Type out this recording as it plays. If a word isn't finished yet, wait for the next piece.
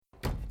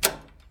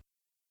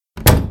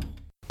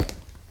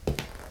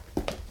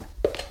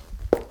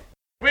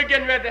we're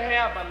getting ready to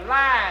have a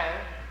live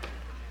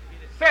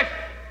session.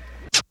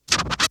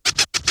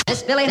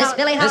 Miss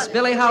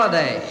Billie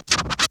Holiday.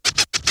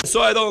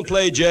 So I don't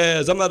play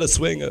jazz. I'm not a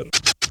swinger.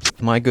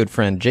 My good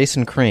friend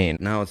Jason Crane.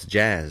 Now it's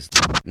jazz.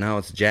 Now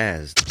it's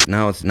jazz.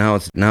 Now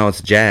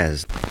it's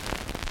jazz.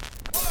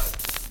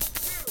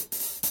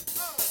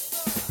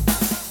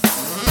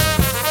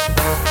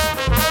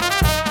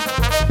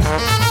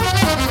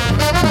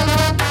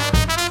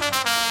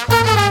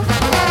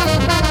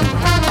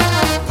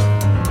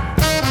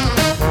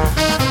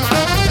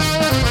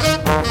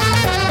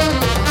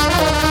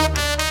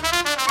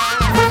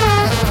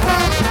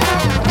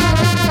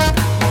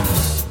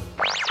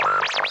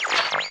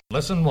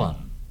 Lesson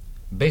 1.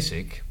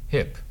 Basic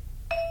Hip.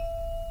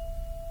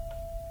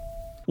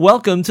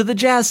 Welcome to the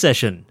Jazz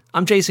Session.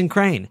 I'm Jason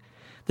Crane.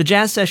 The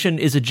Jazz Session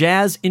is a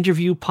jazz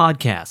interview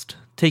podcast,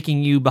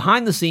 taking you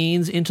behind the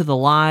scenes into the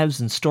lives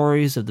and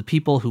stories of the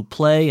people who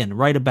play and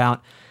write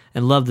about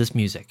and love this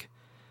music.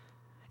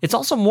 It's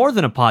also more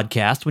than a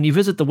podcast. When you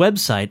visit the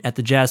website at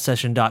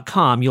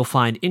thejazzsession.com, you'll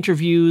find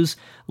interviews,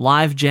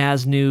 live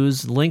jazz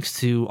news, links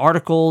to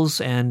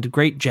articles, and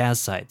great jazz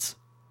sites.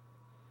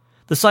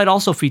 The site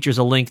also features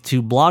a link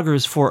to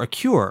Bloggers for a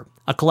Cure,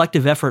 a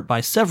collective effort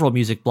by several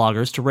music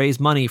bloggers to raise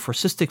money for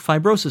cystic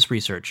fibrosis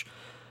research.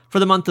 For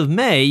the month of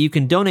May, you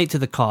can donate to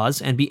the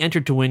cause and be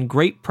entered to win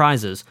great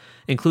prizes,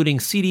 including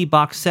CD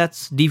box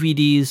sets,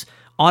 DVDs,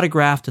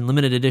 autographed and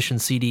limited edition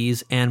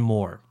CDs, and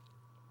more.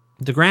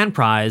 The grand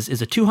prize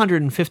is a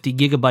 250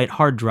 gigabyte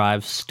hard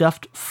drive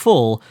stuffed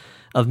full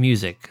of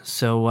music,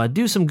 so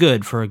do some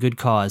good for a good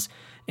cause,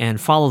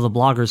 and follow the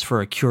Bloggers for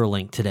a Cure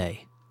link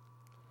today.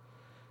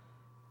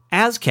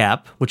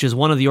 ASCAP, which is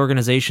one of the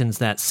organizations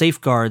that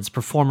safeguards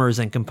performers'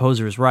 and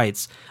composers'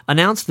 rights,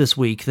 announced this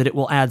week that it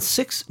will add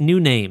 6 new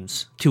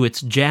names to its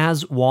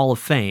Jazz Wall of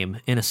Fame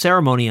in a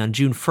ceremony on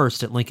June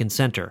 1st at Lincoln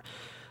Center.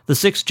 The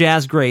 6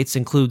 jazz greats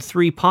include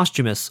 3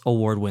 posthumous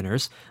award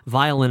winners,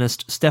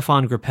 violinist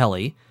Stefan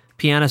Grappelli,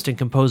 pianist and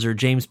composer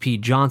James P.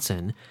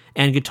 Johnson,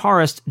 and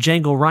guitarist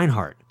Django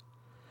Reinhardt.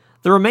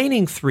 The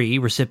remaining 3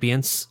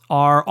 recipients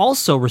are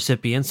also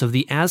recipients of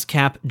the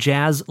ASCAP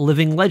Jazz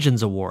Living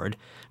Legends Award,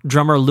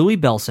 drummer Louis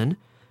Belson,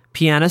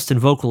 pianist and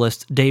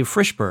vocalist Dave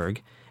Frischberg,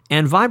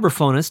 and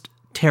vibraphonist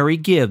Terry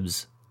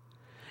Gibbs.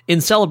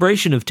 In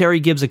celebration of Terry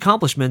Gibbs'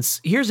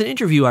 accomplishments, here's an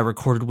interview I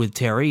recorded with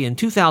Terry in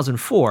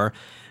 2004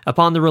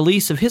 upon the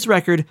release of his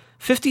record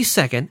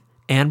 52nd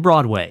and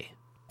Broadway.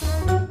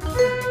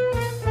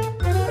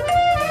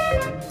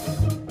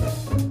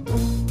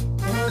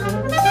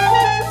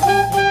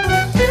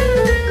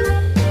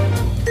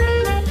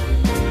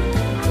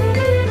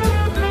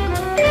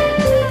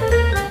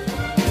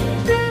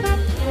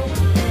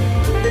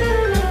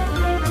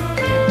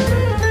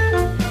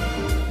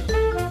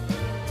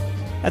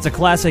 That's a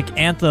classic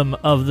anthem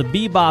of the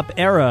bebop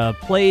era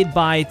played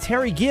by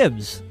Terry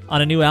Gibbs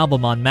on a new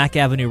album on Mack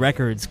Avenue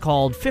Records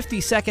called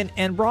 52nd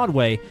and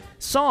Broadway,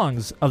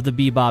 Songs of the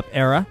Bebop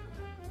Era.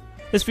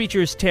 This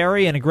features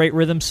Terry and a great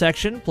rhythm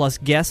section, plus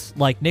guests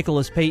like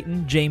Nicholas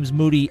Payton, James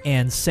Moody,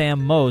 and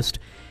Sam Most.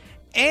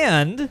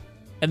 And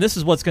this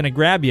is what's going to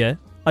grab you,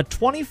 a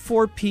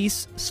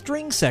 24-piece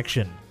string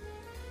section.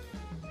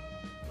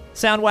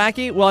 Sound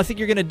wacky? Well, I think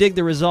you're going to dig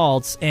the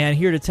results, and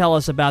here to tell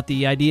us about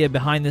the idea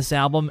behind this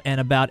album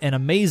and about an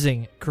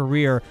amazing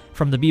career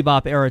from the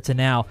bebop era to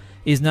now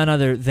is none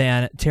other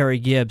than Terry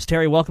Gibbs.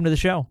 Terry, welcome to the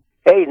show.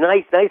 Hey,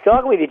 nice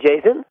talking with you,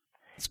 Jason.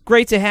 It's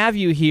great to have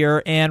you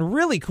here, and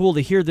really cool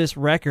to hear this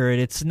record.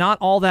 It's not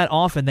all that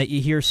often that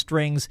you hear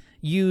strings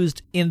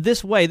used in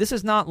this way. This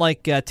is not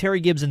like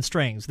Terry Gibbs and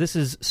strings. This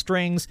is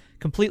strings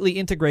completely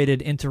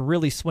integrated into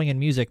really swinging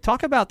music.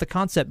 Talk about the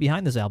concept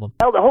behind this album.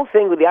 Well, the whole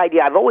thing with the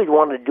idea, I've always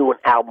wanted to do an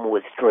album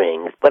with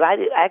strings, but I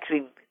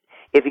actually,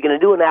 if you're going to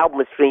do an album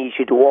with strings, you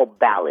should do all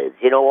ballads,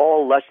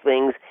 all lush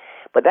things,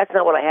 but that's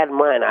not what I had in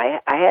mind.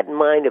 I had in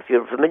mind, if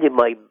you're familiar with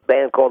my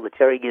band called the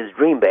Terry Gibbs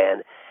Dream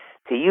Band,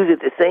 to use it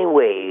the same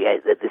way,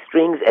 as the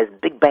strings as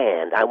big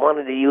band. I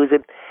wanted to use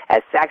it as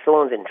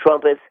saxophones and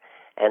trumpets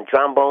and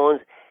trombones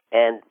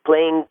and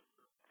playing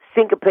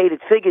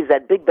syncopated figures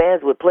that big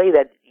bands would play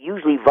that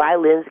usually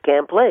violins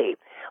can't play.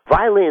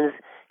 Violins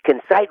can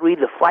sight read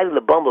the flight of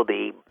the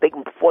bumblebee,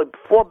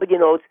 four bigger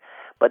notes,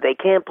 but they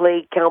can't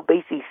play Count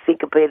Basie's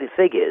syncopated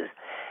figures.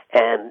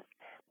 And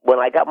when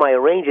I got my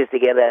arrangers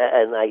together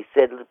and I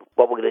said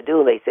what we're going to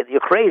do, and they said,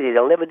 "You're crazy,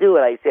 they'll never do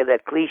it." I said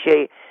that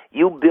cliche,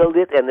 you build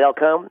it and they'll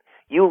come.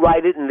 You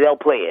write it and they'll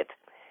play it.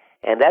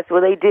 And that's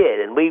what they did.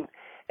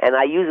 And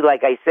I use it,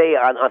 like I say,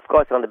 of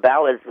course, on the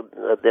ballads,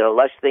 there are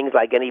lush things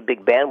like any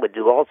big band would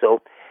do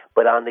also.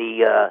 But on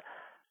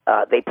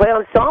they play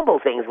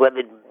ensemble things where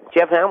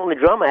Jeff Hamilton,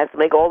 the drummer, has to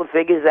make all the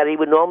figures that he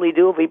would normally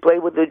do if he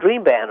played with the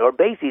Dream Band or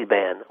Basie's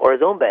band or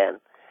his own band.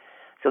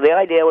 So the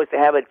idea was to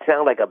have it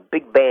sound like a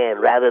big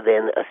band rather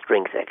than a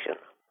string section.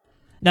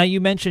 Now,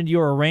 you mentioned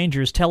your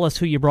arrangers. Tell us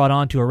who you brought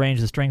on to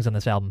arrange the strings on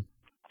this album.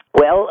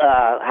 Well,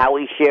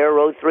 Howie Scher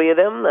wrote 3 of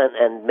them,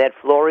 and Matt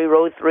Flory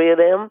wrote 3 of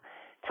them.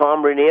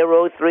 Tom Renier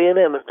wrote 3 of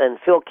them, and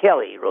Phil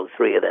Kelly wrote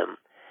 3 of them.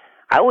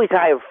 I always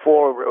hire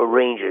 4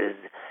 arrangers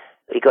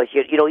because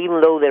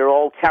even though they're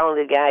all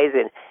talented guys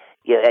and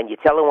you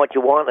tell them what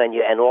you want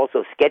and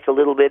also sketch a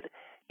little bit,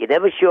 you're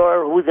never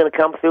sure who's going to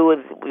come through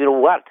with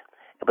what.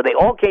 But they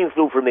all came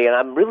through for me, and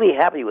I'm really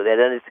happy with it.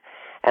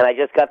 And I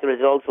just got the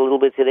results a little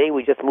bit today.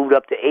 We just moved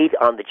up to 8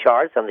 on the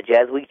charts, on the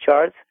Jazz Week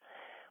charts,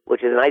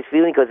 which is a nice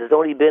feeling because it's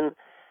only been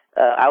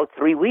out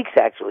 3 weeks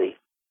actually.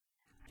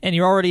 And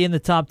you're already in the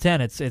top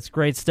 10. It's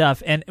great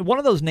stuff. And one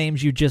of those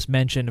names you just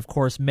mentioned, of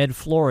course, Med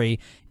Flory,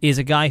 is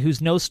a guy who's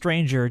no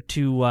stranger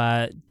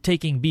to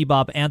taking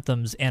bebop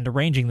anthems and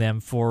arranging them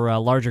for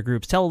larger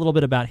groups. Tell a little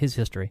bit about his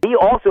history. He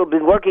also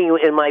been working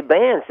in my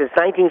band since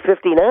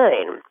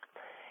 1959.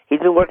 He's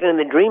been working in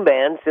the Dream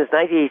Band since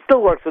 19... He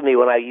still works with me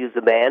when I use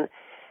the band,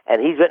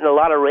 and he's written a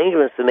lot of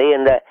arrangements for me.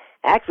 And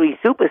actually,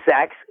 Super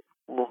Sax,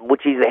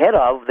 which he's the head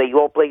of, they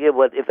all play...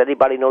 If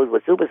anybody knows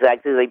what Super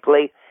Sax is, they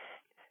play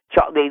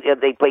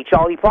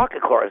Charlie Parker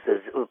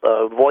choruses,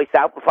 voiced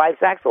out with 5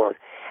 saxophones,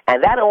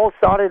 and that all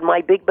started my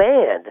big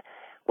band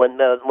when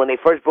they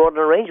first brought an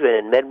arrangement.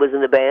 And Med was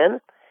in the band,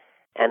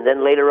 and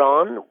then later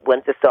on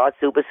went to start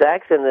Super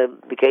Sax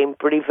and became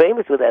pretty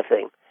famous with that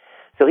thing.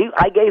 So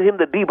I gave him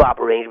the bebop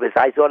arrangements.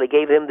 I sort of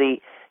gave him the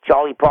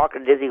Charlie Parker,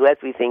 Dizzy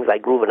Gillespie things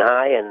like Groovin'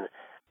 High and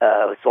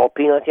Salt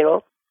Peanuts,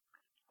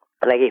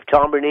 and I gave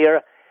Tom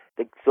Bernier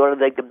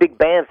the big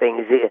band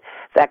things. In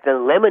fact,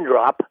 in Lemon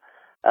Drop.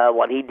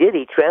 What he did,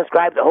 he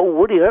transcribed the whole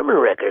Woody Herman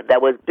record.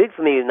 That was big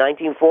for me in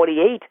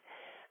 1948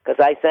 because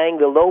I sang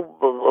the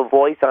low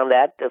voice on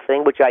that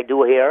thing, which I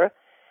do here,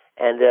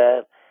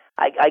 and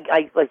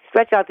I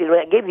stretched out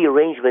I gave the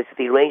arrangements to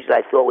the arrangers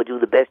I thought would do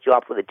the best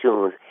job for the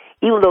tunes,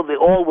 even though they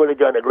all would have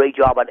done a great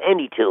job on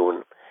any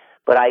tune.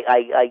 But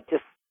I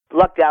just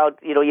lucked out.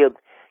 You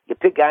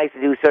pick guys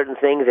to do certain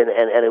things,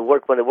 and it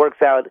work when it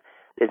works out.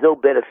 There's no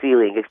better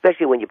feeling,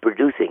 especially when you're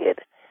producing it.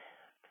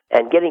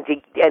 And getting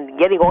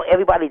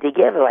everybody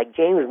together, like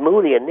James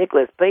Moody and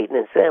Nicholas Payton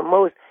and Sam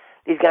Most,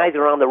 these guys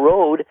are on the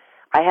road.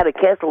 I had to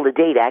cancel the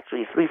date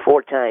actually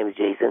 3-4 times,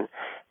 Jason,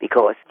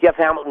 because Jeff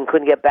Hamilton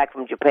couldn't get back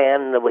from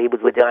Japan. He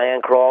was with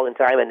Diane Krall in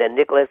time, and then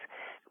Nicholas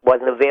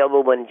wasn't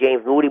available when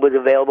James Moody was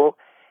available.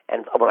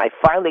 And when I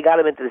finally got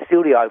him into the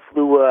studio, I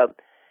flew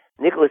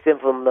Nicholas in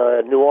from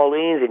New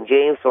Orleans and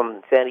James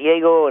from San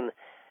Diego, and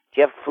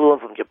Jeff flew in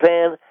from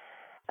Japan.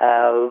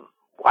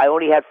 I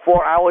only had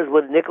 4 hours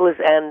with Nicholas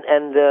and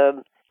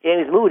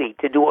James Moody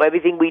to do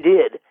everything we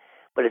did.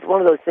 But it's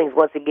one of those things,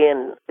 once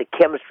again, the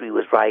chemistry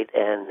was right,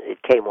 and it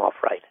came off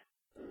right.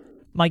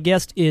 My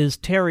guest is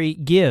Terry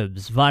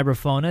Gibbs,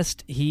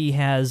 vibraphonist. He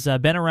has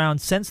been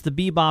around since the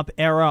bebop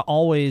era,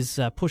 always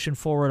pushing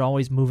forward,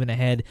 always moving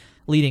ahead,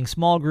 leading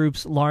small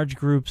groups, large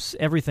groups,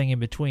 everything in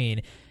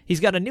between.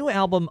 He's got a new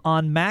album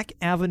on Mack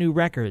Avenue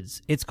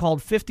Records. It's called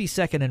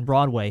 52nd and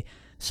Broadway,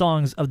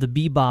 Songs of the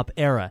Bebop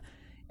Era.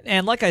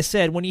 And like I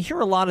said, when you hear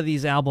a lot of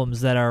these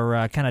albums that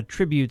are kind of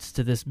tributes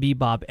to this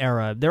bebop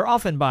era, they're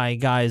often by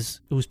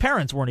guys whose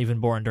parents weren't even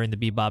born during the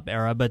bebop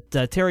era, but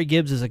Terry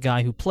Gibbs is a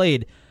guy who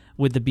played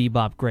with the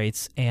bebop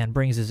greats and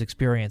brings his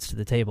experience to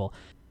the table.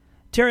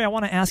 Terry, I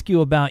want to ask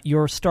you about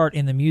your start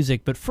in the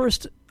music, but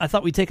first I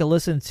thought we'd take a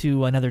listen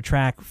to another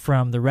track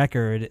from the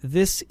record.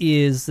 This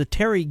is the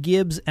Terry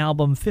Gibbs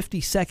album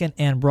 52nd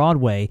and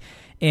Broadway,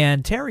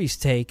 and Terry's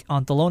take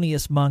on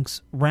Thelonious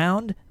Monk's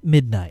Round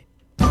Midnight.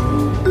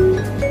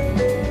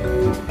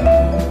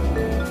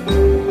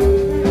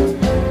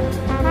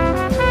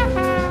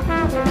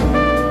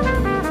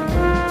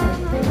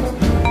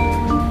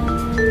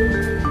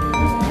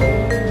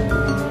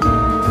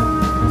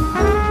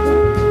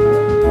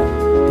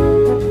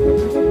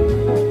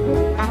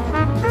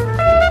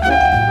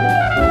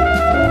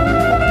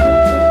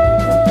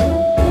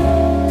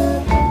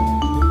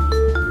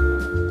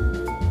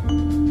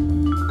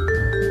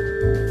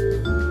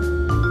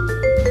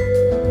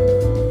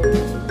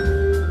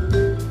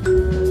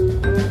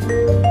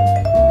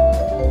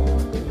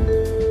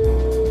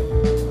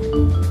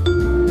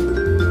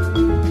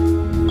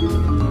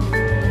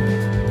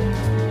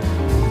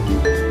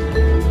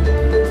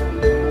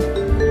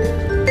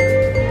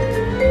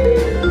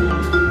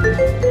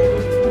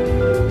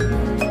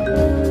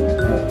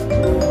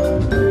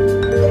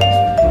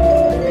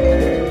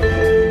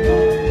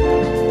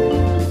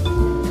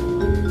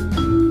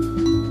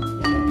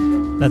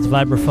 That's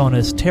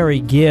vibraphonist Terry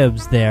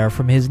Gibbs there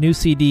from his new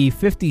CD,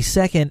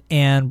 52nd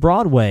and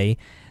Broadway,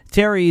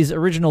 Terry's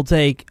original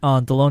take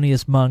on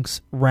Thelonious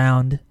Monk's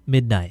Round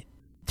Midnight.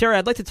 Terry,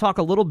 I'd like to talk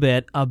a little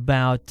bit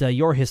about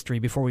your history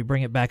before we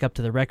bring it back up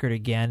to the record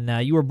again.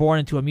 You were born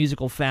into a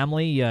musical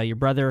family. Your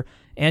brother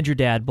and your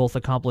dad, both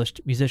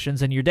accomplished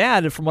musicians, and your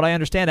dad, from what I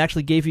understand,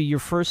 actually gave you your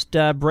first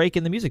break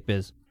in the music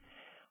biz.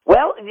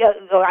 Well,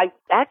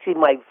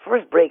 my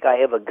first break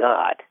I ever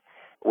got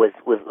was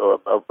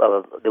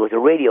there was a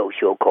radio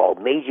show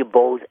called Major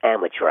Bow's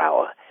Amateur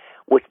Hour,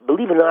 which,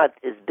 believe it or not,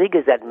 as big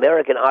as that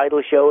American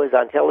Idol show is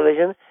on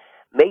television,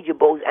 Major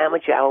Bow's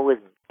Amateur Hour was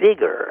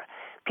bigger.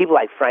 People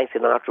like Frank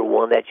Sinatra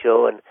won that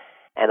show, and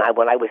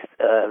when I was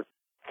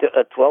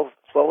 12,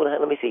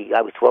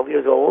 I was 12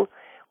 years old.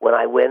 when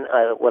I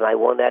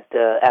won that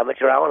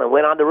amateur hour, and I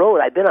went on the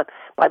road.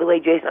 By the way,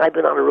 Jason, I've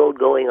been on the road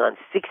going on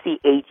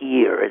 68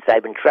 years.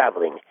 I've been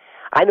traveling.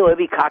 I know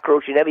every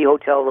cockroach in every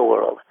hotel in the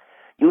world.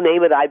 You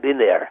name it, I've been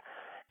there.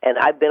 And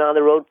I've been on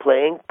the road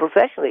playing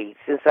professionally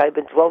since I've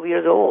been 12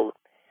 years old.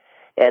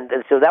 And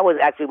so that was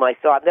actually my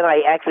start. Then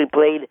I actually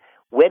played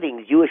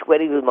weddings, Jewish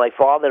weddings with my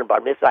father and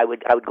bar mitzvah. I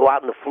would go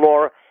out on the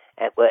floor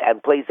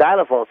and play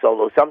xylophone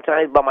solos,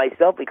 sometimes by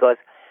myself because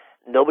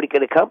nobody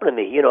could accompany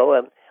me,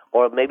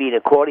 or maybe an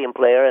accordion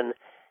player.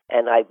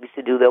 And I used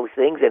to do those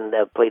things and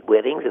played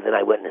weddings, and then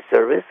I went into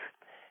service.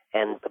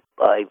 And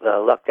I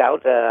lucked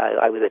out.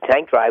 I was a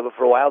tank driver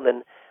for a while,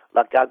 then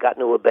lucked out, got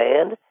into a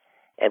band,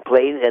 and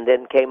played, and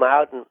then came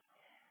out. And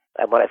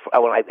when I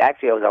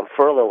was on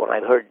furlough when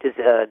I heard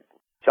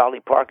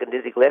Charlie Parker and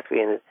Dizzy Gillespie,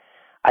 and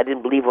I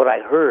didn't believe what I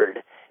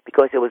heard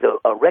because it was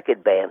a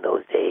record ban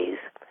those days.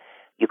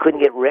 You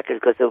couldn't get records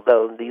because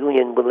the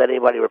union wouldn't let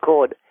anybody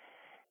record.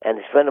 And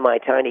this friend of mine,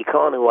 Tiny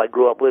Khan, who I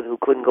grew up with, who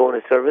couldn't go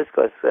into service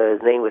because his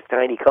name was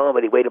Tiny Khan,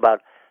 but he weighed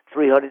about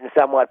 300 and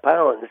some odd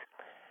pounds,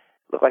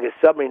 looked like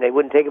a submarine. They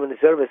wouldn't take him into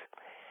service.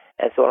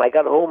 And so when I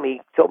got home,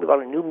 he told me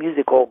about a new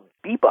music called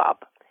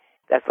bebop.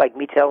 That's like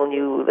me telling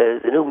you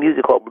there's a new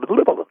music called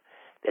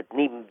that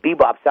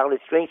bebop sounded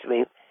strange to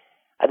me.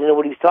 I didn't know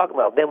what he was talking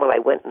about. Then when I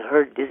went and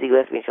heard Dizzy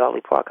Gillespie and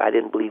Charlie Parker, I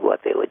didn't believe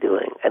what they were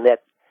doing. And that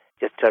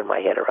just turned my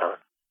head around.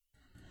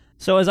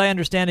 So as I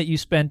understand it, you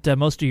spent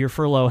most of your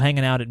furlough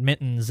hanging out at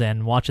Minton's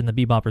and watching the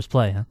beboppers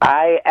play, huh?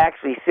 I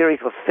actually,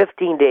 seriously, for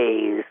 15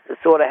 days,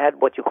 sort of had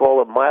what you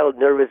call a mild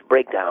nervous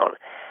breakdown.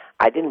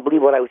 I didn't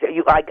believe what I was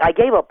saying. I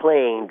gave up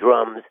playing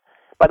drums.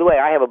 By the way,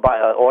 I have an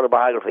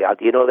autobiography out.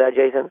 Do you know that,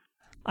 Jason?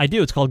 I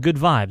do. It's called Good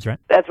Vibes, right?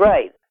 That's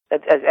right.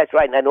 That's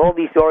right. And all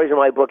these stories in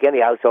my book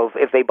anyhow, so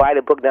if they buy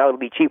the book now, it'll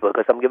be cheaper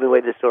because I'm giving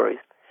away the stories.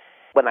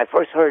 When I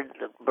first heard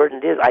Bert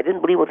and Diz, I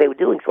didn't believe what they were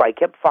doing, so I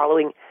kept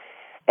following.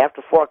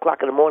 After 4 o'clock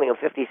in the morning on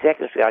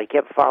 52nd Street, I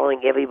kept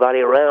following everybody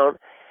around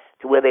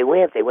to where they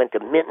went. They went to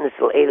Minton's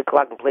till 8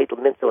 o'clock and played till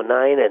Minton's till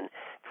 9, and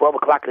 12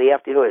 o'clock in the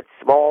afternoon at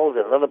Smalls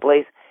and another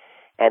place.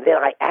 And then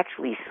I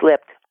actually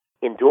slept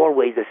in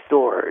doorways of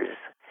stores.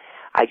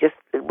 I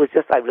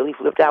really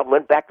flipped out and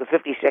went back to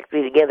 52nd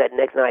Street again that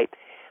next night.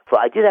 So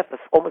I did that for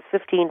almost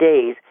 15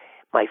 days.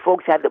 My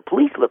folks had the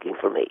police looking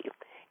for me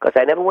because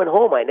I never went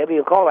home. I never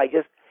even called. I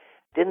just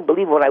didn't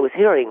believe what I was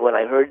hearing when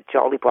I heard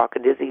Charlie Parker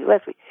and Dizzy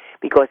Gillespie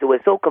because it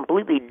was so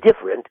completely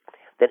different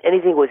than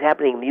anything was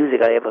happening in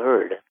music I ever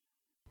heard.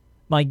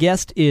 My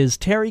guest is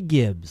Terry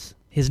Gibbs.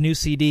 His new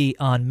CD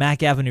on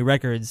Mack Avenue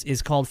Records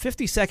is called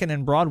 52nd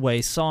and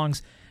Broadway,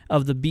 Songs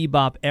of the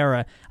Bebop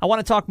Era. I want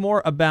to talk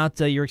more about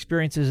your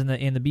experiences in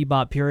the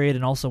bebop period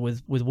and also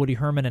with Woody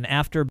Herman and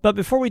after. But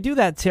before we do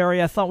that,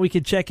 Terry, I thought we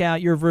could check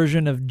out your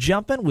version of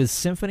Jumpin' with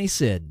Symphony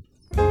Sid.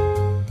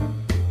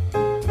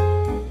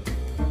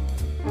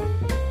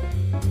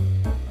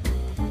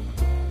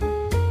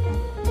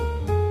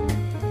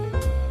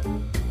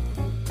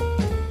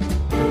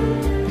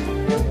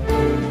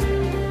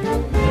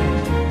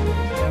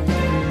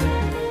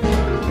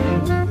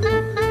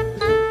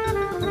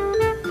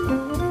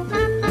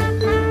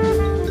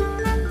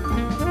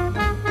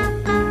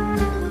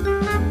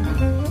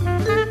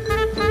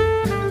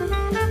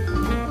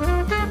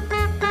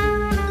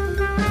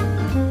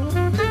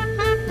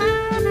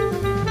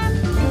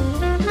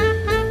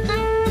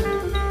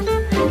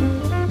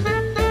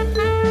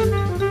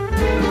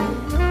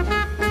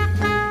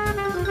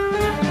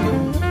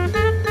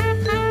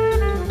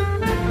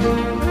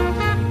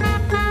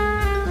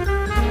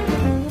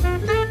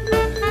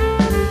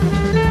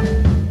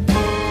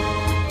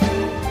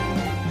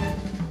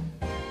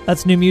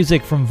 That's new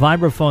music from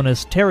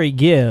vibraphonist Terry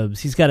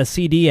Gibbs. He's got a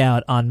CD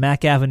out on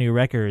Mack Avenue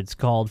Records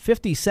called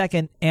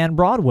 52nd and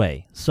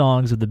Broadway,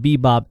 Songs of the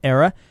Bebop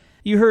Era.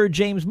 You heard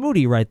James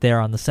Moody right there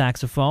on the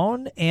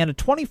saxophone and a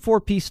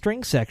 24-piece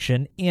string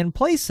section in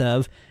place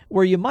of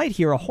where you might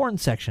hear a horn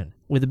section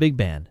with a big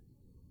band.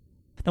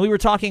 Now, we were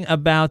talking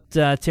about,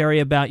 Terry,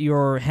 about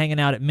your hanging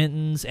out at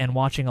Minton's and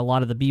watching a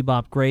lot of the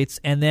bebop greats,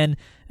 and then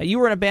you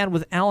were in a band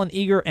with Alan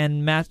Eager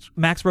and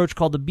Max Roach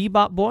called the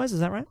Bebop Boys, is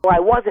that right? Well,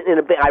 I wasn't in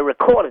a band. I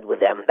recorded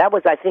with them. That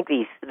was, I think,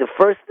 the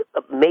first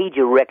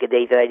major record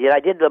date that I did. I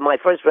did my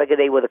first record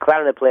date with a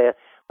clarinet player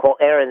called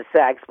Aaron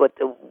Sachs, but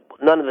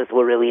none of us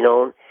were really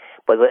known.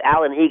 But with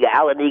Alan Eager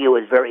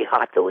was very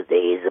hot those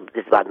days.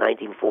 This is about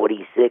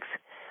 1946,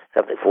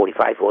 something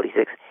 45,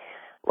 46.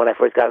 When I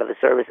first got out of the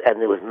service, and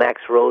there was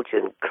Max Roach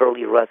and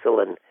Curly Russell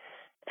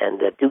and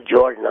Duke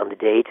Jordan on the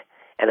date,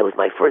 and it was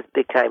my first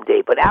big-time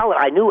date. But Alan,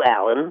 I knew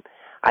Alan.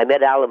 I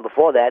met Alan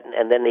before that,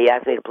 and then he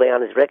asked me to play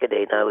on his record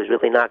date, and I was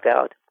really knocked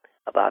out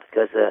about it,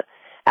 because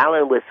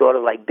Alan was sort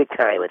of like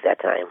big-time at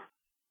that time.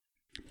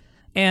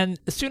 And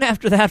soon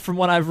after that, from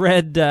what I've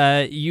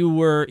read, you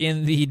were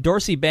in the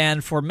Dorsey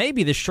Band for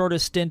maybe the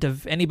shortest stint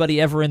of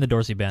anybody ever in the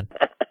Dorsey Band.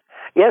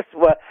 Yes,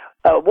 well,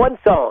 one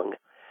song.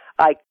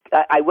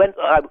 I went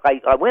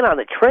on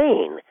a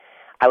train.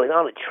 I was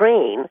on a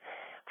train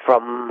for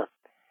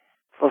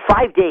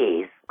 5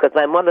 days because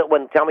my mother,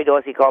 when Tommy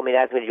Dorsey called me and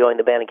asked me to join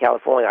the band in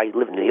California, I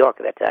lived in New York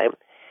at that time,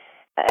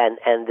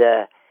 and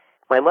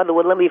my mother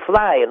wouldn't let me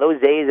fly. In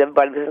those days,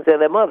 everybody listened to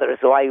their mother.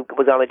 So I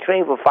was on a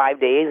train for 5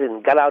 days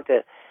and got out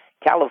to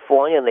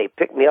California, and they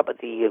picked me up at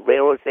the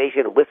railroad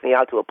station and whisked me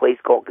out to a place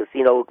called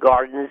Casino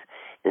Gardens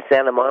in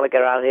Santa Monica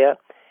out here.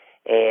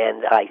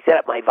 And I set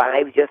up my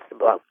vibes just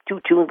about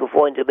 2 tunes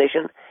before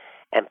intermission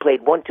and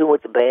played 1 tune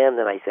with the band,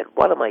 and I said,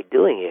 what am I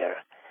doing here?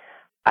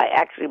 I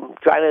actually am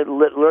trying to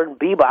learn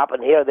bebop,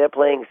 and here they're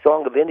playing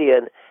Song of India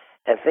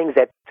and things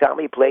that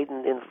Tommy played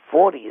in the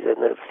 40s and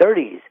the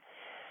 30s.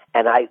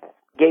 And I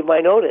gave my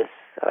notice.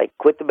 I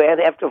quit the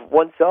band after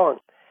 1 song.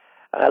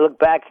 And I look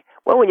back,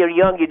 well, when you're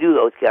young, you do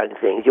those kind of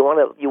things. You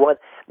want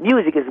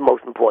music is the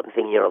most important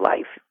thing in your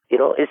life. You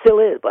know, it still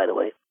is, by the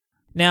way.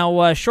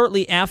 Now,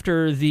 shortly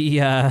after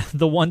the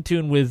 1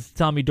 tune with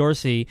Tommy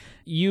Dorsey,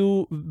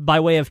 you, by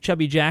way of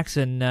Chubby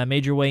Jackson,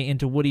 made your way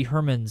into Woody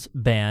Herman's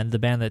band, the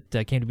band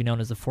that came to be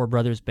known as the Four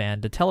Brothers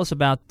Band. Tell us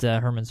about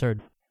Herman's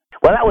Herd.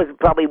 Well, that was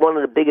probably one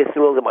of the biggest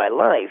thrills of my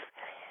life,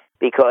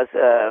 because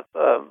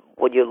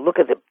when you look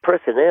at the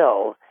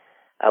personnel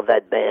of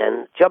that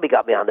band, Chubby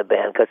got me on the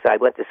band because I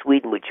went to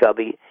Sweden with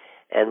Chubby,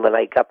 and when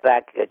I got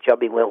back,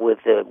 Chubby went with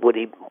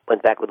Woody,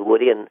 went back with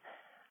Woody, and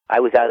I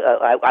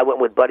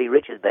went with Buddy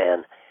Rich's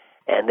band,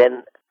 and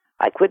then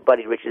I quit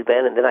Buddy Rich's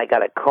band, and then I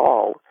got a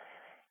call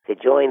to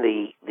join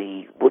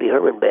the Woody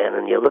Herman band,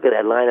 and you look at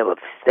that lineup of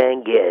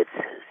Stan Getz,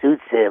 Sue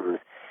Sims,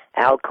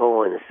 Al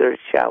Cohen, Serge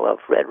Chaloff,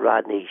 Fred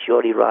Rodney,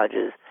 Shorty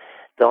Rogers,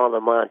 Don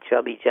Lamont,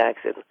 Chubby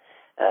Jackson,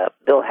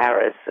 Bill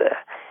Harris.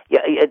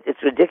 It's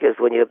ridiculous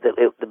when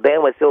the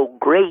band was so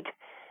great,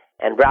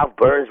 and Ralph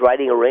Burns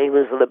writing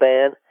arrangements for the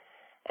band,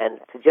 and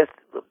to just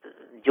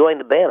join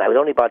the band. I was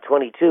only about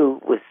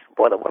 22. Was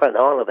what an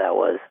honor that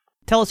was.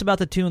 Tell us about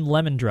the tune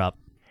Lemon Drop.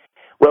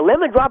 Well,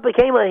 Lemon Drop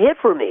became a hit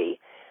for me.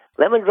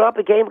 Lemon Drop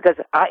became, because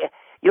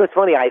it's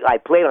funny, I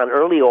played on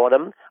Early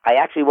Autumn. I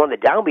actually won the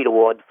Downbeat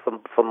Award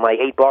from my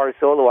 8-bar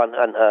solo on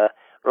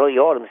Early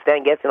Autumn.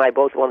 Stan Getz and I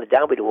both won the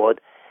Downbeat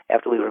Award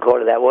after we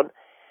recorded that one.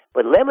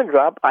 But Lemon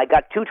Drop, I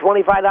got 2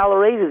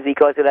 $25 raises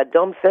because of that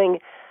dumb thing.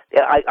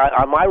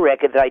 On my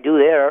record that I do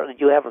there, that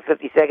you have a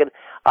 50-second,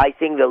 I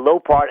sing the low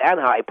part and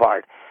high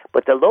part.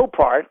 But the low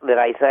part that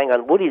I sang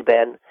on Woody's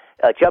band,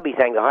 Chubby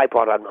sang the high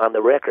part on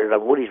the record,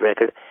 on Woody's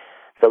record.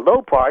 The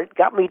low part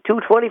got me 2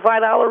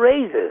 $25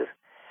 raises.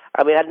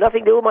 I mean, it had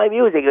nothing to do with my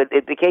music.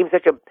 It became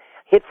such a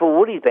hit for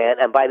Woody's band.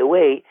 And by the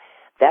way,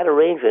 that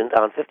arrangement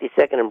on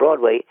 52nd and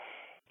Broadway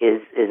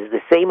is the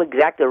same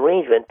exact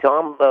arrangement.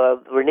 Tom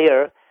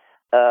Vernier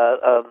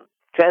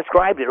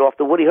transcribed it off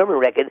the Woody Herman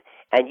record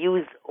and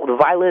used the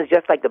violins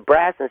just like the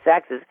brass and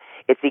saxes.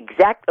 It's the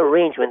exact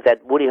arrangement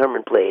that Woody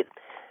Herman played.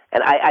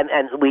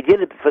 And we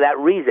did it for that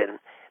reason,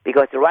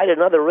 because to write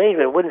another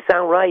arrangement wouldn't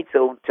sound right,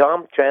 so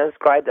Tom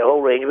transcribed the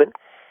whole arrangement,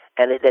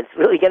 and it's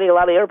really getting a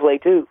lot of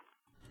airplay, too.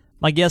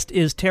 My guest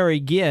is Terry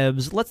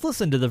Gibbs. Let's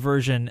listen to the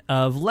version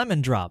of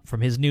Lemon Drop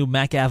from his new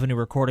Mack Avenue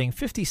recording,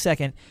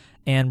 52nd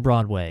and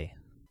Broadway.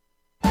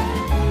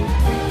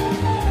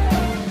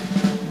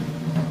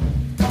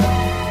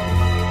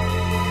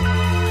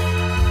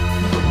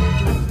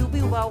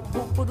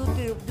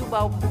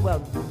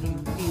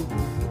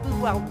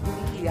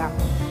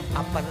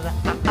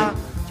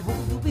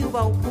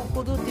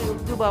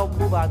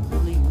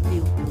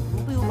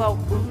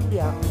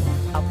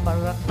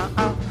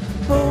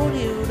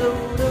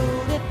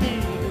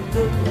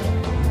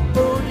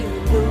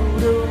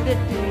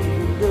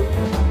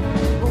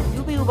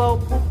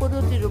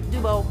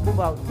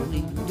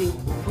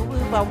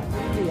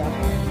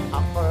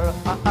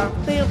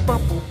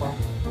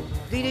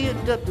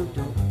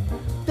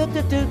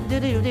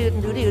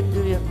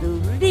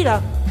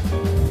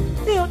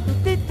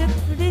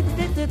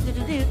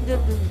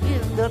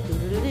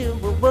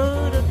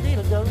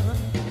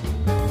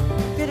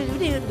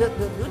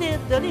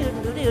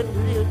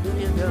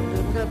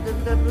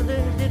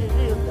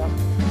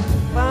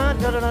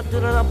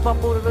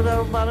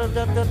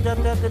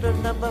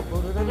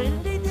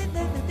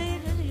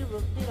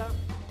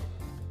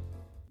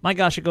 My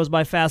gosh, it goes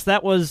by fast.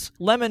 That was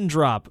Lemon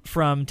Drop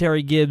from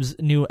Terry Gibbs'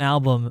 new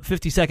album,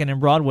 52nd and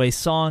Broadway,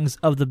 Songs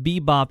of the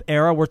Bebop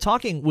Era. We're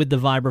talking with the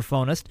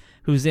vibraphonist,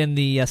 who's in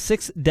the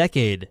 6th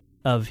decade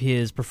of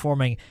his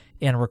performing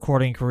and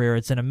recording career.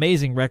 It's an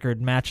amazing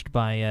record matched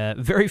by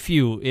very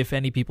few, if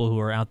any, people who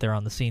are out there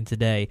on the scene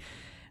today.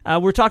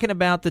 We're talking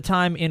about the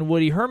time in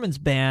Woody Herman's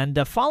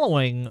band.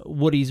 Following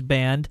Woody's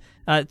band,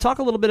 talk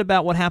a little bit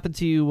about what happened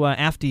to you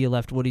after you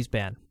left Woody's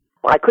band.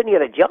 Well, I couldn't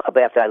get a job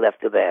after I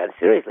left the band,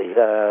 seriously.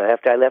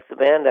 After I left the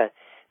band,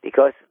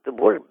 because the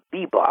word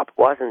bebop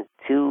wasn't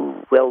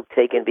too well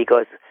taken,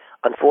 because,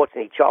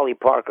 unfortunately, Charlie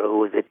Parker, who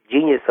was the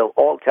genius of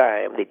all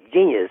time, the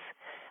genius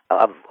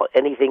of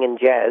anything in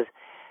jazz,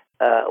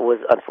 was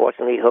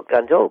unfortunately hooked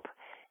on dope.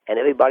 And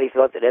everybody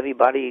thought that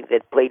everybody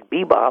that played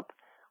bebop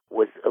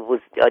was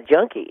a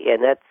junkie,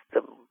 and that's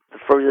the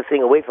furthest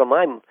thing away from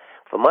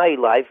my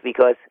life,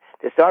 because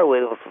to start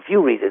with, for a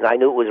few reasons. I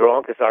knew it was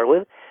wrong to start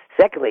with.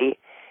 Secondly,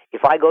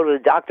 if I go to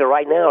the doctor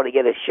right now to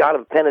get a shot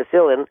of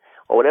penicillin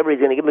or whatever he's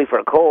going to give me for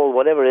a cold,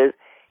 whatever it is,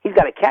 he's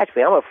got to catch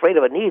me. I'm afraid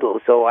of a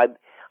needle, so I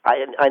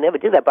I never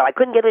did that, but I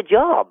couldn't get a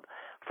job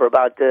for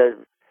about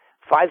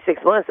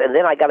 5-6 months, and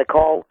then I got a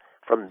call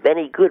from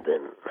Benny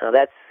Goodman. Now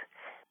that's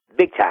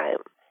big time,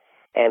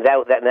 and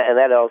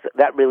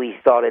that really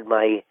started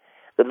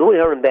the Louis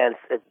Herman Band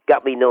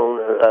got me known.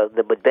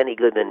 But Benny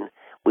Goodman,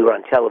 we were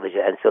on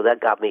television, and so that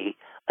got me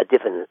a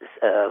different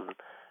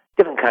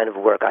kind of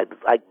work.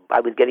 I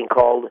was getting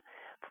called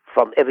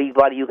from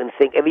everybody you can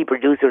think, every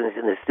producer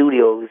in the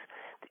studios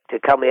to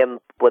come in,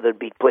 whether it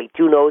be play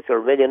 2 notes or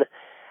a million.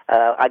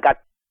 I got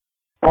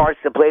parts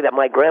to play that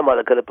my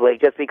grandmother could have played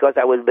just because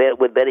I was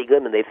with Benny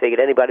Goodman. They figured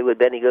anybody with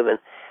Benny Goodman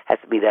has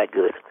to be that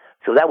good.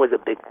 So that was a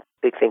big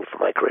thing for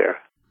my career.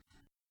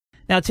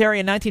 Now, Terry,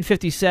 in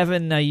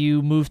 1957,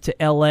 you moved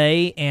to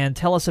L.A., and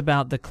tell us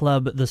about the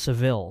club, the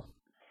Seville.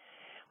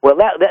 Well,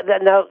 that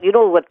now, you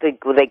know what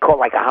they call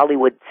like a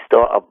Hollywood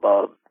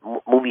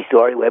movie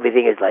story where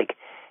everything is like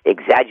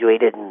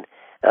exaggerated, and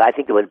I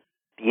think there was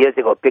years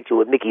ago a picture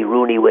with Mickey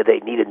Rooney where they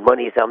needed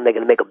money or something. They're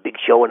going to make a big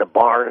show in a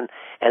barn,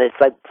 and it's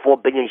like 4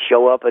 billion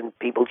show up and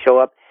people show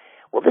up.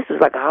 Well, this was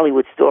like a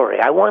Hollywood story.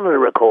 I wanted to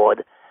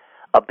record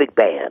a big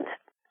band,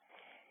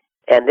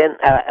 and then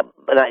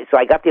so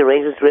I got the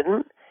arrangements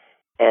written,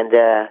 and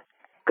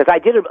because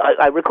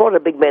I recorded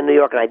a big band in New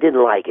York and I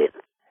didn't like it,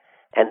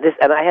 and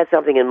I had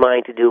something in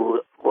mind to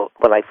do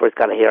when I first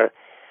got here,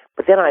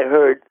 but then I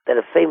heard that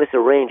a famous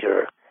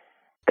arranger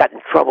got in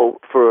trouble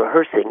for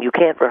rehearsing. You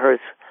can't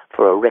rehearse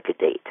for a record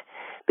date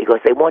because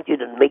they want you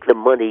to make the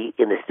money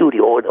in the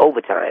studio or in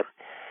overtime.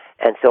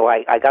 And so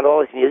I got all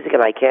this music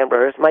and I can't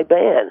rehearse my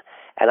band.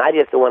 And I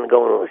just don't want to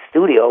go into a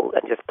studio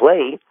and just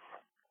play.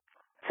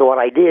 So what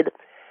I did,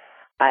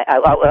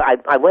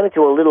 I went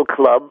into a little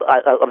club,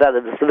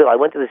 the Seville. I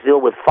went to the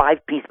Seville with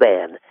 5-piece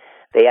band.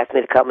 They asked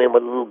me to come in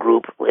with a little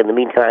group in the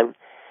meantime.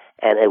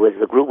 And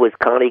the group was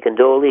Connie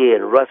Condoli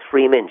and Russ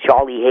Freeman,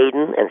 Charlie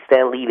Hayden, and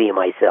Stan Levy and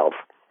myself.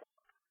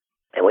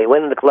 And we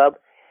went in the club.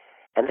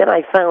 And then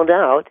I found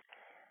out,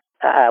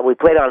 we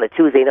played on a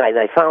Tuesday night, and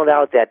I found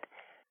out that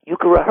you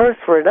could rehearse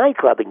for a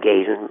nightclub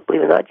engagement.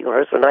 Believe it or not, you can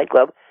rehearse for a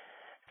nightclub.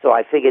 So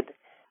I figured,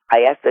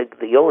 I asked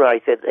the owner, I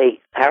said, hey,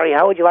 Harry,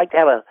 how would you like to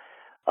have a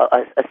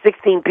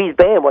 16-piece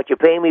band, what you're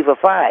paying me for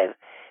 5?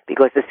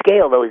 Because the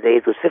scale those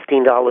days was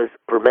 $15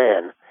 per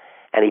man.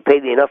 And he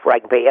paid me enough where I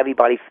can pay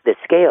everybody the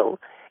scale.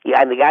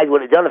 Yeah, and the guys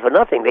would have done it for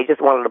nothing. They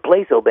just wanted to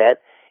play so bad.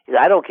 He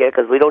said, I don't care,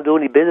 because we don't do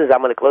any business.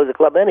 I'm going to close the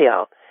club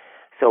anyhow.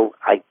 So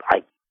I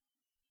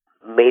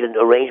made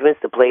arrangements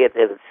to play at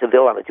the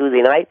Seville on a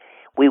Tuesday night.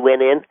 We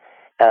went in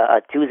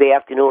a Tuesday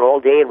afternoon all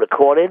day and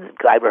recorded.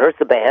 I rehearsed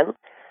the band.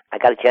 I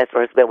got a chance to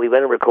rehearse the band. We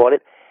went and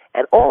recorded.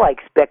 And all I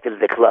expected of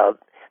the club,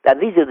 now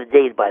these are the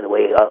days, by the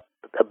way,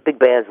 big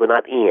bands were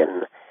not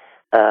in,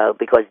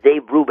 because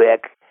Dave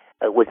Brubeck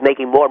was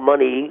making more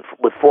money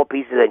with 4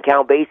 pieces than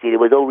Count Basie. There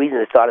was no reason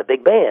to start a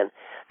big band.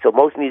 So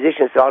most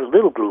musicians started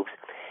little groups.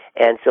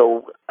 And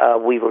so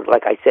we were,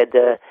 like I said,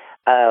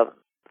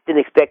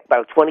 didn't expect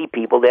about 20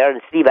 people there,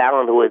 and Steve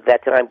Allen, who at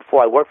that time,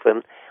 before I worked for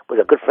him, was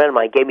a good friend of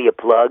mine, gave me a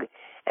plug,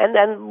 and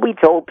then we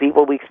told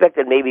people we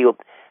expected maybe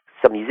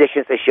some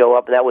musicians to show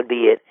up, and that would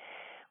be it.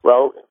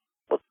 Well,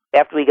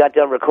 after we got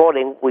done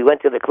recording, we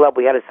went to the club.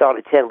 We had to start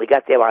at 10. We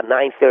got there about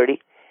 9:30.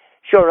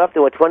 Sure enough,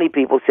 there were 20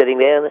 people sitting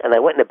there, and I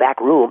went in the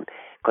back room,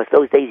 because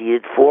those days you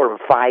did 4 or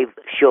 5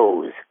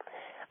 shows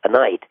a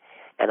night,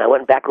 and I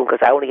went in the back room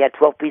because I only had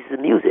 12 pieces of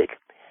music,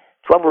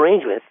 12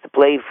 arrangements to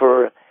play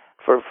for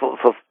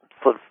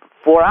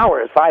 4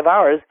 hours, 5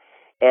 hours,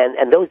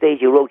 and those days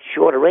you wrote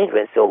short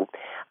arrangements. So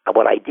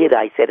what I did,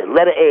 I said, at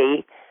letter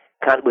A,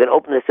 we're going to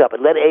open this up.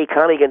 At letter A,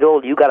 Connie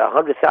Gondol, you got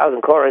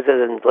 100,000 choruses,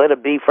 and letter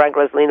B, Frank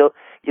Rosalino,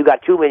 you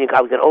got 2 million.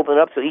 I was going to open it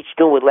up so each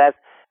tune would last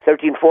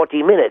 13,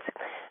 14 minutes.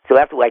 So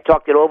after I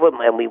talked it over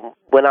and we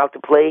went out to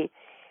play,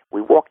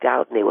 we walked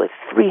out and there were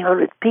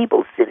 300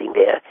 people sitting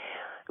there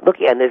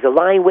looking, and there's a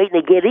line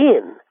waiting to get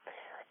in.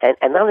 And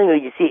not only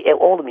do you see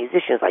all the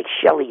musicians like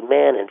Shelley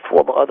Mann and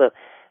 4 other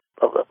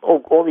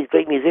all these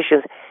great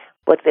musicians,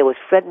 but there was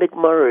Fred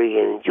McMurray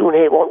and June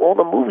Hay, all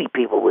the movie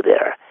people were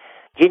there.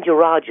 Ginger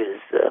Rogers,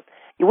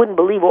 you wouldn't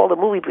believe all the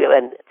movie people.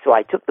 And so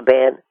I took the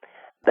band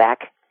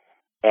back,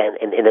 and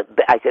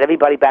I said,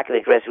 everybody back in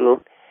the dressing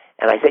room,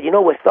 and I said,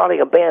 we're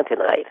starting a band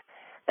tonight.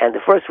 And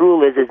the first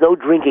rule is there's no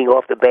drinking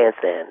off the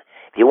bandstand.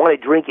 If you want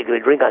to drink, you're going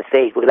to drink on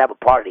stage. We're going to have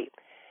a party.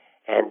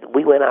 And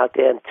we went out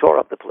there and tore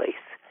up the place.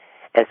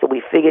 And so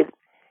we figured,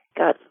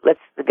 God,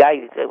 the guy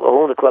who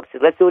owned the club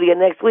said, let's do it again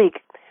next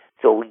week.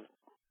 So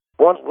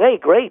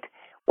great.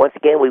 Once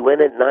again, we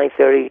went at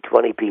 9:30,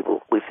 20 people.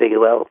 We figured,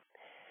 well,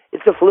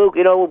 it's a fluke.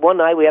 One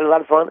night we had a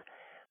lot of fun.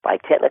 By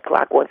 10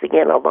 o'clock, once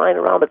again, I'm lying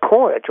around the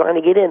corner trying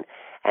to get in.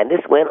 And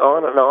this went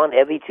on and on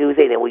every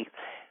Tuesday. Then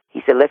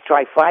he said, let's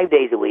try 5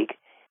 days a week.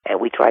 And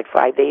we tried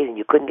 5 days, and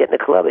you couldn't get in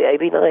the club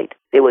every night.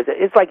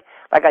 It's like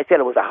I said,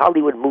 it was a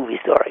Hollywood movie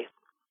story.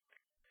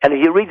 And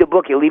if you read the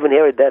book, you'll even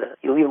hear it better.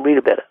 You'll even read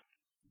it better.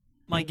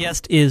 My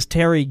guest is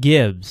Terry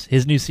Gibbs.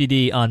 His new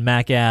CD on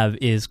Mac Ave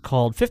is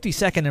called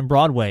 52nd and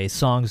Broadway,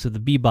 Songs of the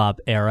Bebop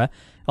Era.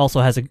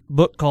 Also has a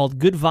book called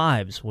Good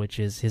Vibes, which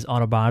is his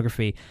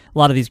autobiography. A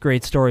lot of these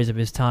great stories of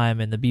his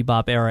time in the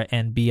bebop era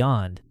and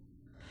beyond.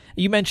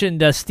 You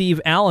mentioned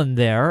Steve Allen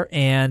there,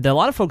 and a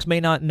lot of folks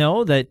may not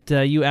know that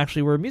you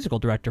actually were a musical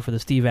director for the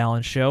Steve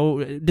Allen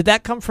Show. Did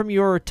that come from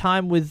your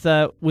time with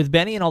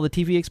Benny and all the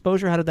TV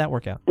exposure? How did that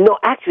work out? No,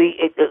 actually,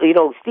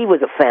 Steve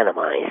was a fan of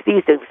mine.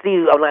 Steve,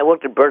 when I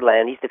worked at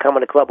Birdland, he used to come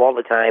in the club all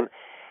the time,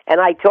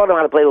 and I taught him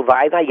how to play with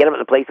vibes. I'd get him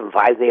to play some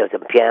vibes, maybe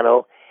some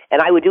piano,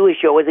 and I would do his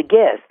show as a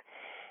guest.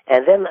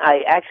 And then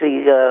I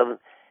actually,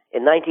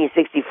 in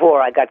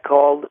 1964, I got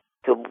called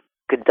to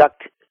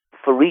conduct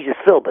for Regis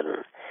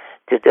Philbin.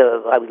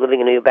 I was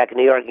living back in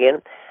New York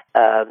again,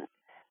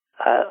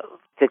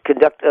 to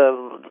conduct.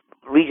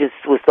 Regis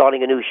was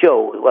starting a new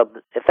show. Well,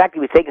 in fact,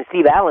 he was taking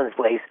Steve Allen's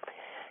place,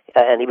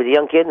 and he was a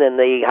young kid, and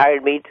they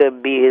hired me to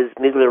be his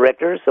musical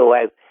director, so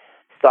I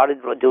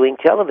started doing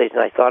television.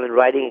 I started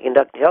writing and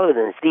conducting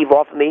television, and Steve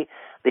offered me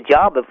the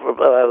job of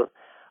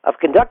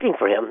conducting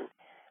for him,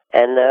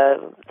 and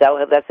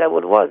that's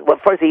what it was. Well,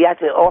 first he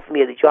offered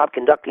me the job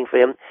conducting for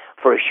him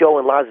for a show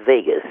in Las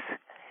Vegas.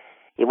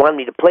 He wanted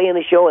me to play in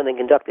the show and then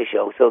conduct the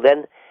show. So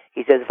then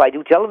he says, if I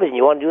do television,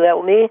 you want to do that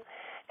with me?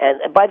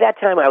 And by that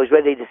time, I was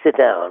ready to sit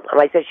down. And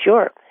I said,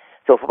 sure.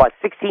 So for about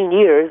 16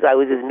 years, I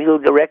was his musical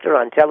director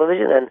on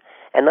television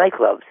and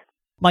nightclubs.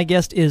 My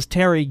guest is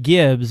Terry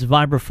Gibbs,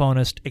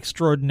 vibraphonist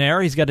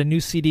extraordinaire. He's got a new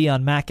CD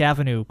on Mack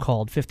Avenue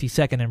called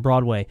 52nd and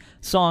Broadway,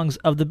 Songs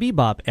of the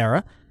Bebop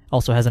Era.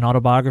 Also has an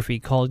autobiography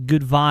called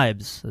Good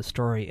Vibes, the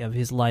story of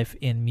his life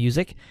in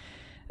music.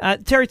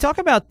 Terry, talk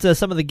about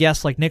some of the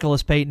guests like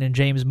Nicholas Payton and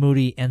James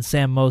Moody and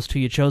Sam Most, who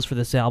you chose for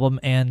this album,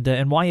 and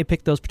why you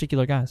picked those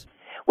particular guys.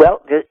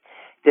 Well, to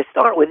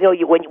start with,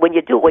 when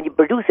you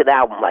produce an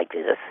album like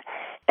this,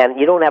 and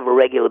you don't have a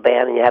regular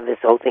band, and you have this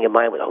whole thing in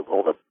mind with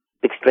all the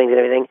big strings and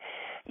everything,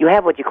 you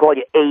have what you call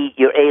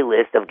your A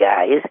list of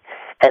guys,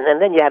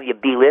 and then you have your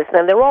B list,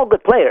 and they're all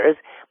good players,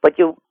 but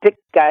you pick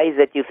guys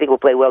that you think will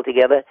play well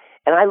together.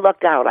 And I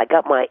lucked out. I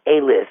got my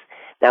A list.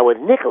 Now, with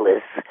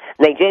Nicholas,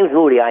 James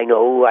Moody, I've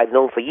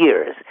known for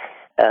years.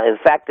 In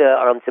fact,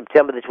 on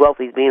September the 12th,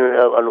 he's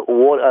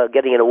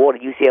getting an award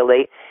at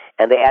UCLA,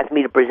 and they asked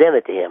me to present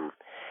it to him.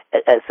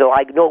 And so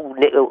I know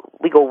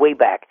we go way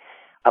back.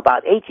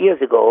 About 8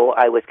 years ago,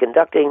 I was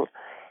conducting.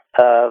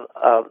 We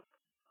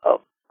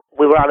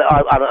were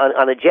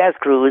on a jazz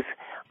cruise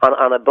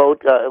on a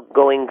boat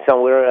going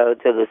somewhere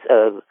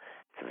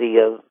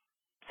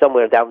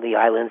somewhere down the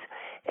islands.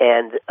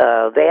 And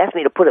they asked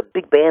me to put a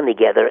big band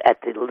together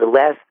at the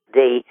last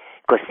day,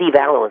 because Steve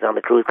Allen was on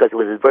the cruise because it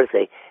was his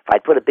birthday. If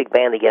I'd put a big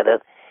band together.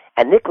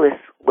 And Nicholas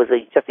was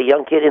just a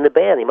young kid in the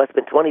band. He must have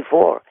been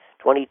 24,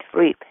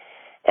 23.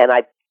 And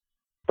I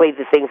played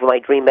the thing for my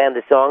dream band,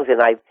 the songs, and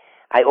I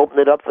opened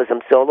it up for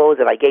some solos,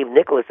 and I gave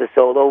Nicholas a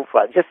solo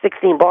for just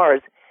 16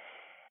 bars.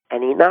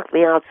 And he knocked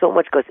me out so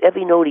much because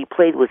every note he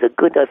played was a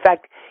good note. In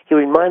fact, he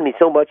reminded me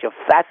so much of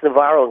Fats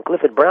Navarro and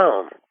Clifford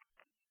Brown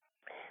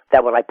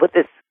that when I put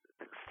this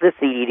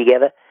CD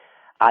together,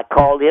 I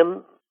called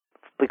him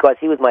because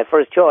he was my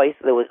first choice.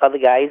 There was other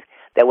guys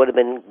that would have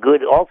been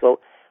good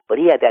also, but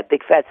he had that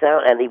big fat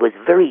sound, and he was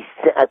a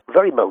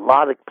very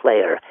melodic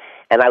player.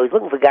 And I was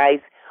looking for guys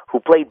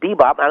who played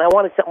bebop, and I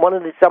wanted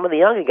some of the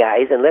younger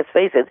guys. And let's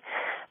face it,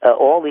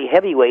 all the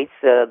heavyweights,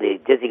 the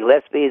Dizzy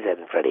Gillespies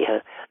and Freddie,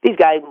 these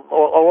guys are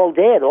all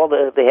dead. All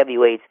the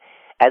heavyweights,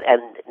 and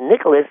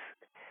Nicholas,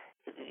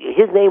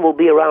 his name will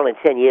be around in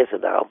 10 years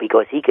from now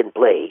because he can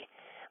play.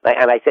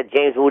 And I said,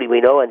 James Moody,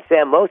 we know, and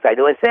Sam Most, I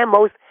know. And Sam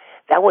Most,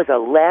 that was a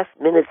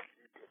last-minute,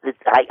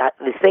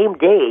 the same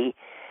day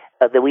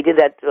that we did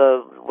that,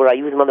 where I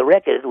used him on the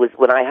record, was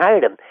when I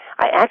hired him.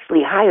 I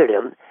actually hired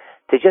him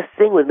to just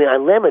sing with me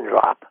on Lemon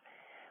Drop.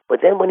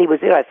 But then when he was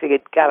there, I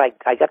figured, God,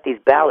 I got these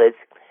ballads.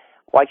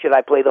 Why should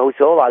I play the whole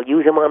solo? I'll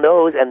use him on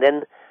those, and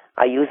then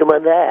I use him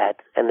on that.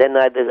 And then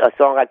there's a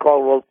song I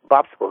called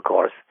Bopsicle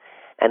Course.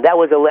 And that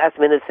was a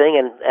last-minute thing,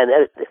 and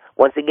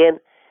once again,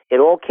 it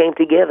all came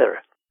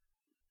together.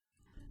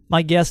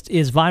 My guest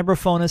is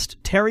vibraphonist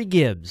Terry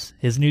Gibbs.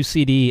 His new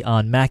CD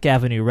on Mack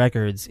Avenue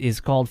Records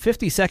is called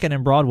 52nd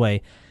and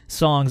Broadway,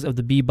 Songs of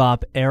the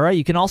Bebop Era.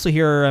 You can also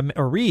hear,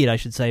 or read, I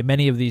should say,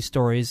 many of these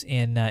stories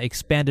in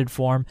expanded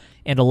form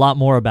and a lot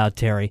more about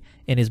Terry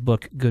in his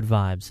book, Good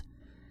Vibes.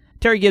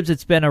 Terry Gibbs,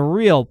 it's been a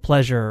real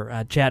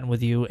pleasure chatting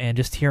with you and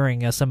just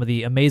hearing some of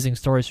the amazing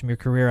stories from your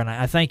career, and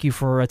I thank you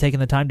for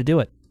taking the time to do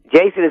it.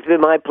 Jason, it's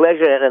been my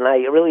pleasure, and I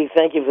really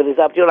thank you for this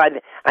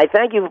opportunity. I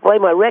thank you for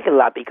playing my record a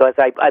lot because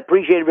I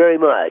appreciate it very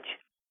much.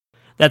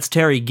 That's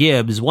Terry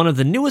Gibbs, one of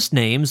the newest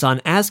names on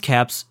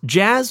ASCAP's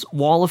Jazz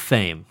Wall of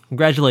Fame.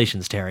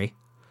 Congratulations, Terry.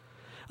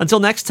 Until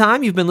next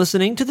time, you've been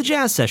listening to The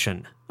Jazz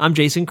Session. I'm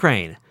Jason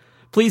Crane.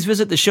 Please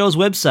visit the show's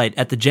website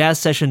at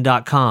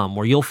thejazzsession.com,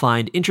 where you'll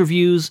find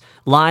interviews,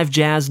 live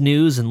jazz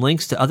news, and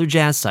links to other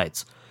jazz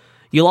sites.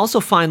 You'll also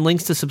find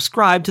links to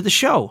subscribe to the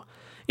show.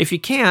 If you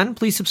can,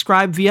 please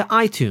subscribe via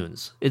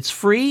iTunes. It's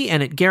free,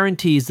 and it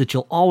guarantees that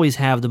you'll always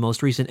have the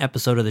most recent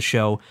episode of the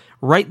show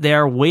right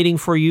there waiting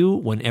for you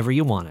whenever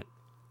you want it.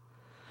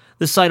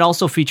 This site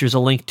also features a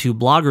link to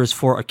Bloggers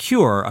for a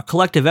Cure, a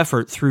collective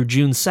effort through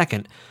June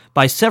 2nd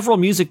by several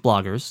music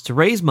bloggers to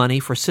raise money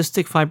for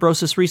cystic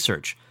fibrosis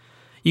research.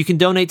 You can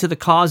donate to the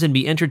cause and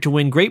be entered to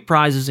win great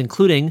prizes,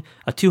 including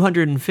a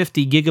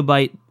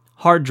 250-gigabyte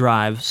hard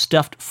drive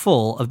stuffed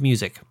full of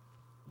music.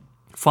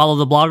 Follow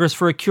the Bloggers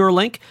for a Cure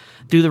link,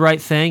 do the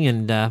right thing,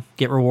 and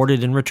get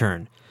rewarded in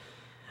return.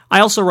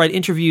 I also write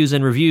interviews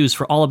and reviews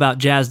for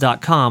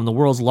allaboutjazz.com, the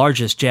world's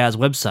largest jazz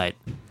website.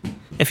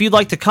 If you'd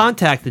like to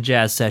contact the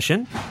Jazz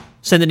Session,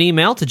 send an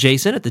email to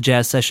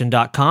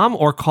jason@thejazzsession.com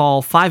or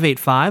call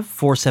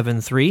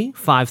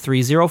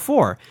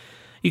 585-473-5304.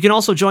 You can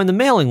also join the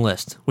mailing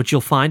list, which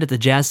you'll find at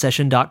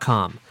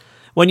thejazzsession.com.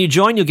 When you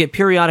join, you'll get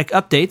periodic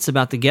updates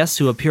about the guests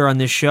who appear on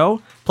this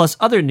show, plus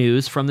other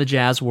news from the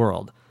jazz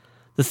world.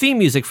 The theme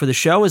music for the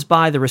show is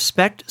by the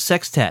Respect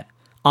Sextet,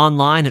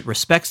 online at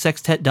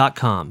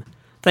respectsextet.com.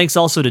 Thanks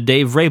also to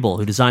Dave Rabel,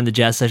 who designed the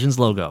Jazz Sessions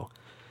logo.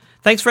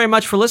 Thanks very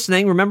much for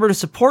listening. Remember to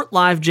support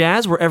live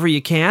jazz wherever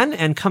you can,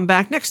 and come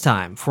back next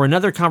time for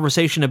another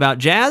conversation about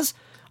jazz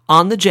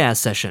on the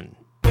Jazz Session.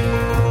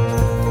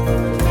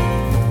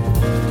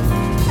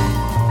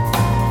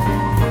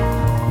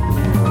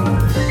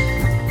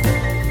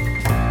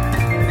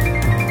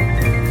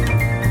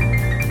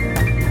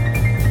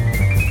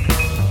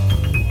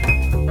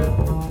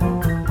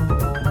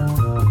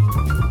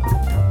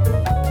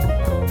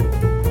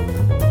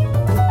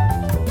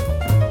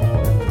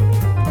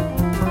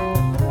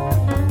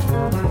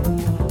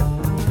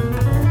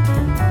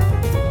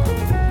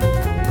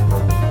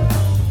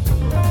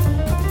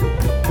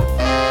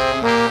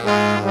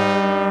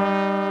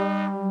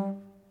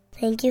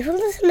 Thank you for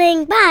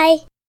listening. Bye.